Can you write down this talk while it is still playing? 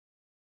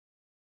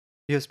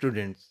Dear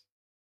students,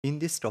 in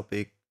this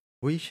topic,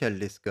 we shall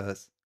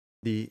discuss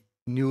the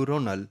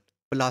neuronal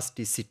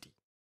plasticity.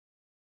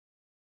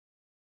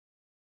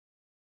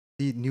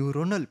 The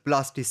neuronal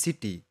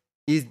plasticity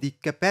is the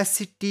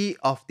capacity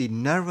of the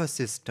nervous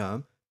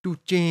system to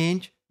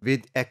change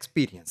with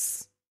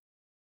experience.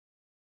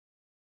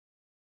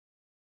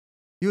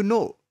 You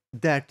know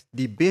that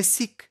the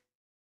basic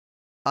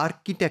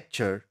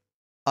architecture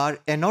or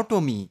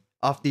anatomy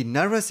of the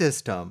nervous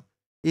system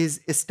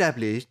is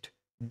established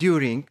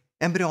during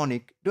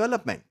embryonic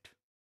development.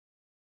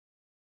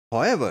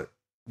 However,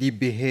 the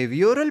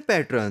behavioral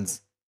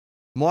patterns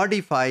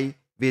modify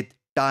with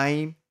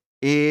time,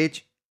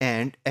 age,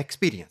 and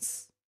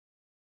experience.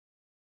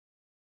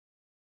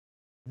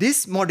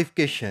 This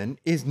modification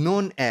is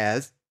known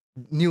as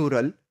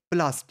neural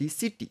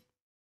plasticity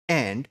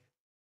and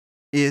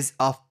is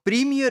of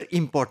premier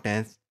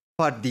importance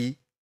for the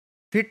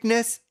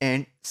fitness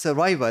and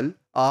survival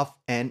of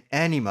an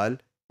animal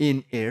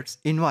in its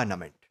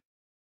environment.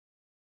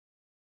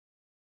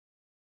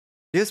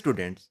 Dear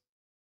students,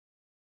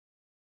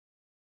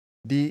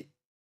 the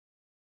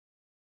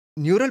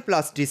neural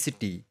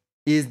plasticity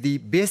is the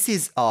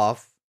basis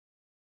of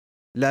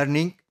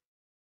learning,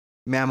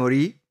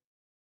 memory,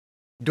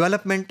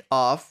 development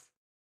of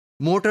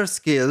motor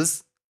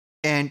skills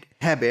and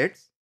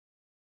habits.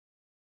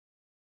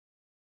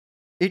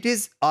 It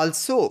is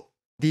also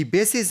the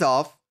basis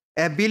of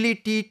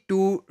ability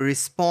to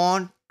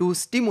respond to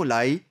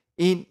stimuli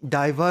in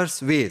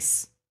diverse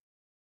ways,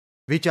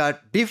 which are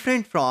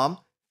different from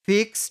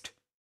fixed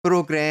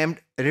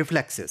programmed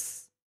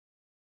reflexes.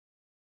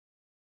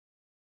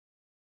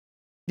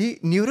 The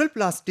neural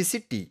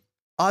plasticity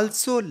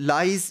also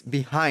lies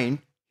behind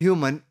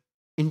human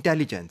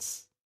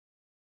intelligence.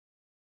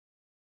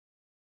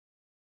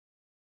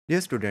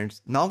 Dear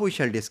students, now we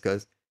shall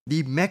discuss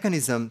the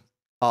mechanism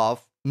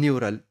of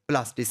neural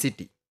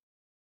plasticity.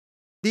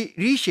 The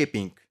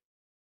reshaping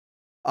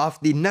of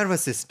the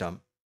nervous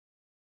system,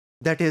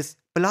 that is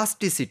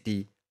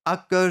plasticity,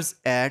 occurs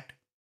at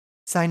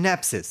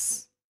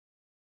synapses.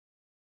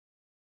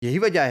 यही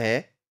वजह है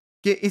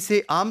कि इसे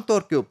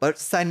आमतौर के ऊपर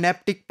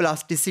synaptic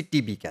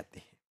plasticity भी कहते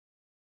हैं.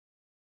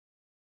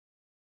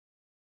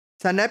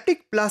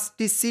 साइनेप्टिक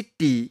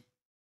प्लास्टिसिटी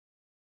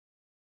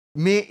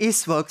में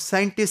इस वक्त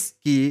साइंटिस्ट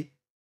की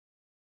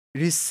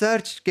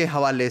रिसर्च के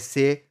हवाले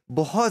से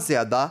बहुत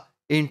ज़्यादा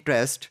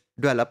इंटरेस्ट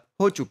डेवलप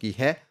हो चुकी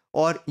है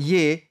और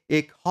ये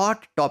एक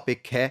हॉट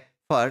टॉपिक है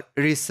फॉर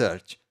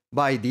रिसर्च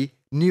बाय द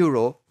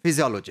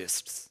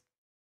न्यूरोफिजियोलॉजिस्ट्स.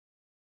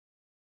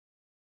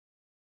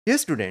 ये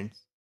students,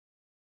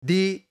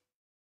 the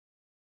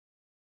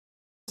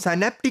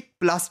synaptic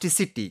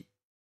plasticity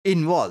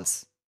involves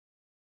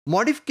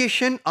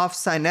modification of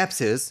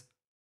synapses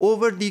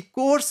over the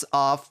course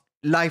of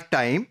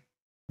lifetime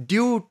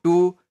due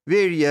to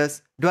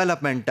various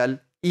developmental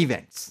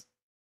events.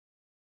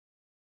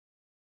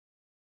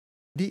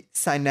 The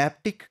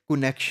synaptic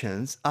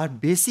connections are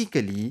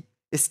basically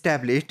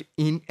established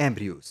in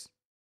embryos,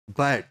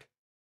 but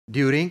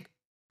during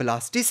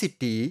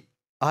plasticity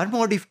or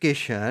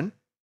modification,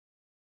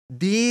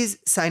 these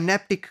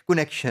synaptic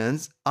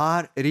connections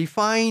are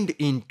refined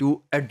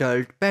into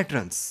adult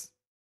patterns.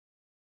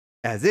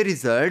 As a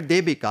result,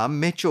 they become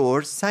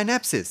mature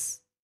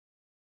synapses.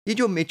 ये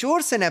जो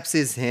mature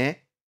synapses हैं,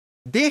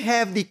 they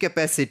have the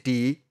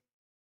capacity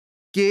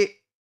कि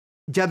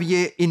जब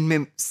ये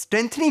इनमें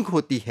strengthening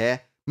होती है,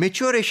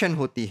 maturation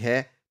होती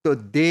है, तो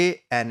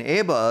they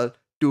enable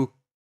to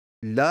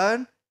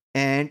learn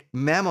and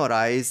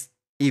memorize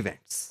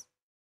events.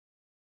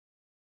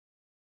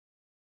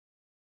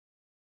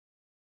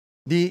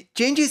 The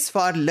changes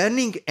for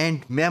learning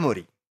and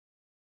memory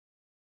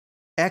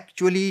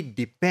actually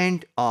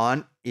depend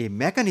on a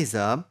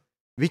mechanism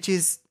which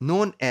is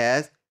known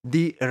as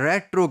the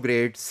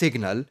retrograde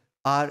signal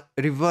or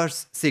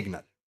reverse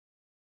signal.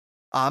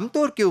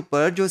 आमतौर के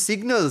ऊपर जो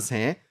सिग्नल्स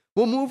हैं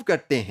वो मूव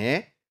करते हैं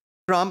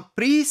from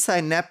pre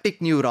synaptic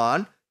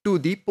neuron to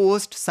the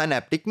post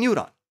synaptic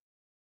neuron.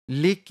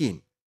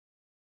 लेकिन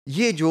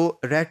ये जो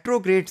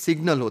रेट्रोग्रेड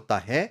सिग्नल होता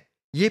है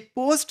ये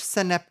पोस्ट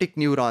साइनेप्टिक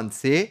न्यूरॉन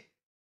से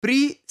प्री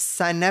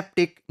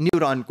साइनेप्टिक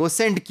न्यूरॉन को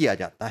सेंड किया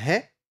जाता है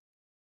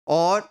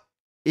और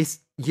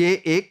ये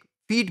एक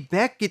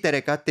फीडबैक की तरह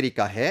का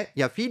तरीका है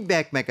या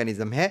फीडबैक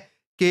मैकेनिज्म है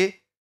कि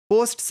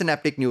post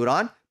synaptic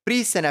neuron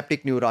pre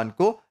synaptic neuron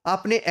को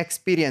अपने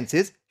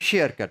एक्सपीरियंसेस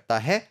शेयर करता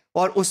है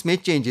और उसमें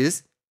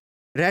चेंजेस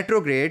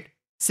रेट्रोग्रेड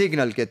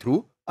सिग्नल के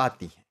थ्रू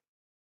आती हैं.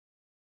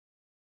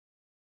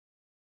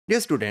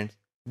 Dear students,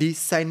 the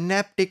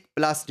synaptic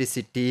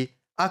plasticity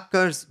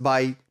occurs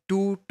by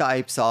two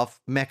types of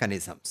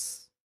mechanisms.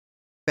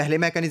 पहले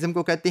मैकेनिज्म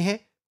को कहते हैं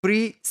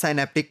प्री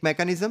साइनेप्टिक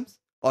मैकेनिज्म्स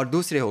और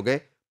दूसरे हो गए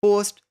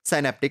post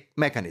synaptic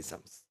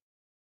mechanisms.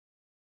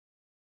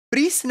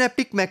 Pre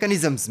synaptic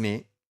mechanisms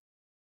में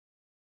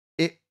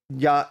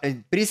या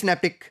pre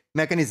synaptic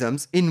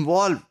mechanisms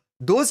involve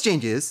those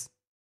changes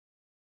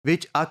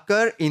which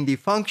occur in the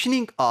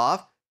functioning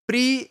of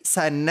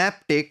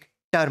pre-synaptic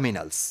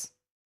terminals.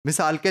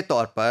 मिसाल के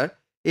तौर पर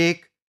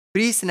एक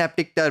pre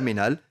synaptic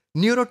terminal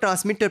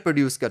neurotransmitter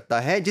produce करता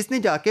है जिसने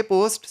जाके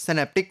पोस्ट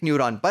सिनेप्टिक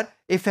न्यूरॉन पर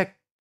इफेक्ट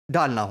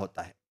डालना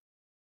होता है।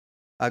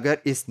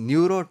 अगर इस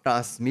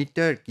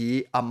न्यूरोट्रांसमीटर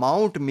की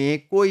अमाउंट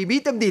में कोई भी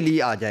तब्दीली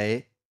आ जाए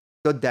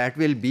तो that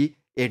will be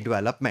A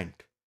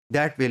development,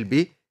 that will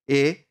be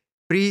A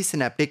pre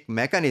synaptic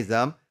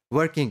mechanism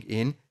working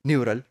in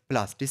neural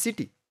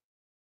plasticity.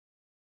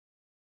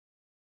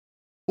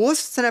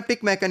 Post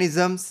synaptic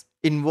mechanisms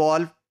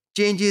involve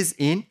changes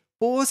in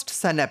post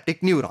synaptic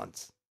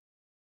neurons.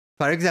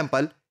 For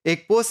example,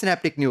 एक post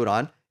synaptic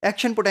neuron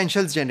action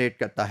potentials generate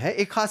करता है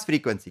एक खास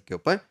frequency के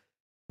ऊपर।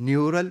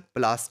 Neural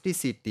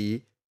plasticity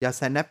या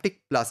synaptic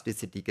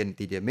plasticity के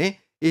नतीजे में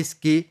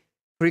इसकी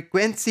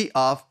frequency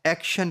of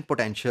action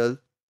potential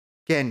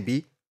can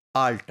be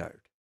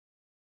altered.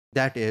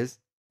 That is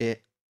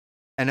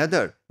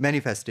another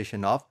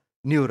manifestation of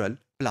neural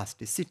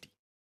plasticity.